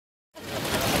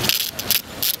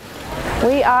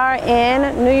We are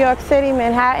in New York City,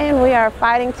 Manhattan. We are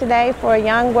fighting today for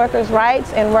young workers'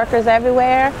 rights and workers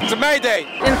everywhere. It's a May Day.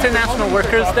 International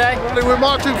Workers' Day. We're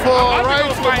marching for our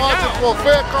rights, we're marching for a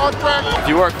fair contract. If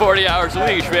you work 40 hours a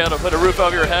week, you should be able to put a roof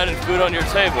over your head and food on your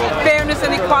table. Fairness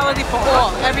and equality for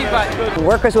all, everybody.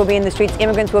 Workers will be in the streets,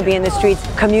 immigrants will be in the streets,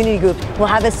 community groups. We'll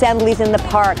have assemblies in the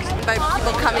parks. By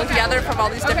people coming together from all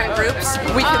these different groups,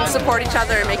 we can support each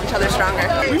other and make each other stronger.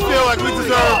 We feel like we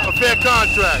deserve a fair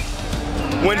contract.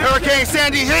 When Hurricane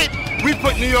Sandy hit, we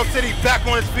put New York City back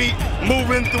on its feet,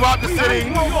 moving throughout the city.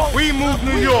 We moved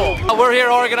New York. We're here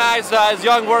organized as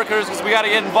young workers because we got to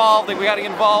get involved, and we got to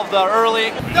get involved early.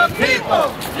 The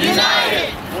people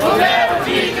united will never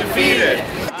be defeated.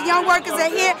 The young workers are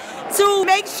here to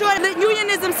make sure that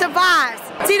unionism survives.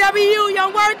 TWU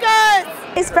Young Workers!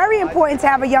 It's very important to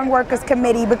have a Young Workers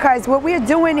Committee because what we're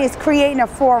doing is creating a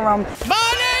forum.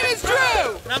 My name is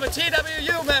Drew, and I'm a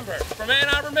TWU member from Ann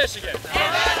Arbor, Michigan.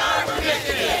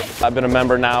 I've been a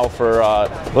member now for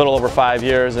a little over 5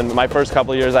 years, and my first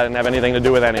couple of years I didn't have anything to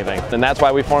do with anything. And that's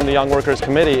why we formed the Young Workers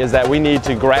Committee, is that we need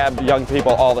to grab young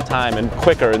people all the time and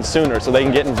quicker and sooner so they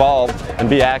can get involved and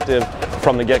be active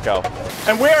from the get-go.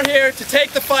 And we're here to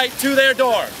take the fight to their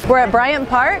door. We're at Bryant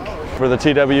Park for the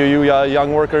TWU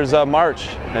Young Workers March,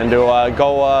 and to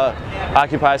go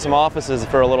occupy some offices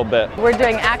for a little bit. We're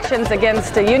doing actions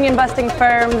against union busting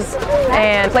firms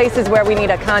and places where we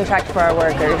need a contract for our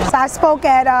workers. So I spoke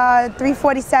at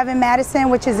 347 Madison,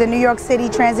 which is a New York City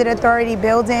Transit Authority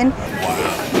building.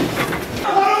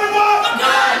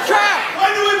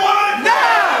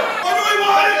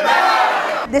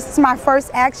 This is my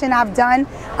first action I've done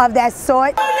of that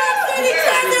sort. New York City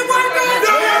Transit Workers!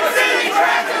 New York City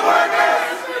Transit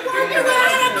Workers! We're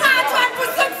working on a contract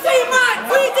for 16 months!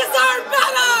 We deserve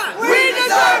better! We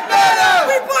deserve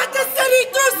better! We brought the city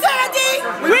through Sandy!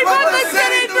 We brought the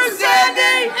city through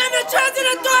Sandy! And the Transit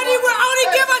Authority will only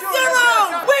give us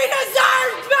zero! We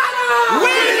deserve better!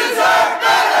 We deserve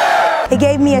better! It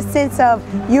gave me a sense of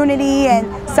unity and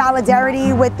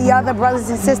solidarity with the other brothers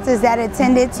and sisters that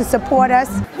attended to support us.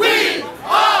 We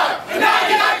are the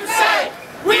 99%!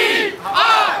 We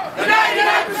are the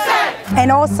 99%! And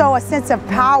also a sense of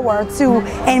power to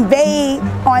invade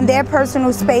on their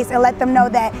personal space and let them know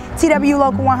that TWU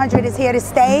Local 100 is here to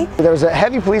stay. There was a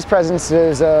heavy police presence. It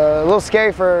was a little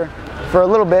scary for a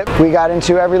little bit. We got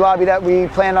into every lobby that we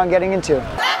planned on getting into.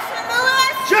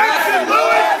 Jackson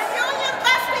Lewis! Union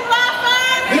busting law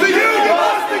firm! Is a union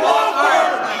busting law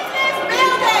firm!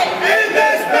 In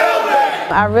this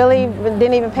building! I really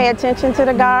didn't even pay attention to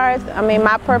the guards. I mean,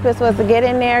 my purpose was to get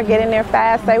in there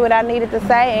fast, say what I needed to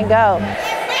say, and go. And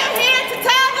we're here to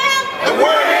tell them! And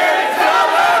we're here to tell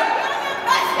them!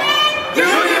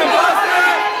 Union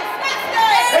busting!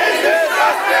 Is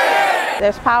disgusting!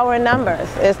 There's power in numbers.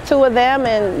 It's 2 of them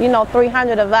and,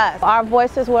 300 of us. Our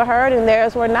voices were heard and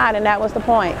theirs were not, and that was the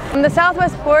point. The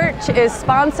Southwest Porch is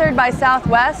sponsored by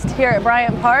Southwest here at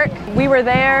Bryant Park. We were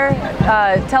there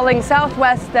telling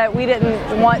Southwest that we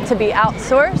didn't want to be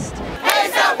outsourced. Hey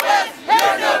Southwest,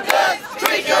 you're no good!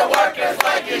 Treat your workers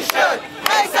like you should!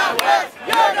 Hey Southwest,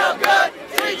 you're no good!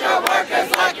 Treat your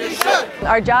workers like you should!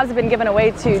 Our jobs have been given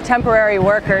away to temporary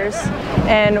workers,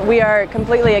 and we are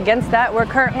completely against that. We're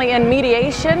currently in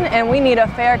mediation, and we need a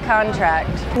fair contract.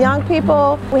 Young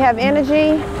people, we have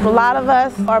energy. A lot of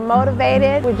us are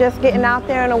motivated. We're just getting out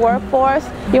there in the workforce.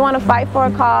 You want to fight for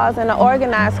a cause and an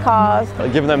organized cause.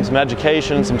 Give them some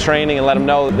education, some training, and let them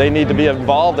know they need to be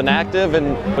involved and active,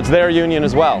 and it's their union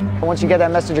as well. Once you get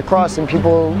that message across and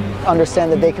people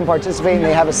understand that they can participate and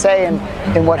they have a say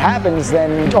in what happens,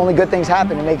 then only good things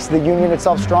happen. It makes the union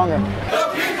itself stronger.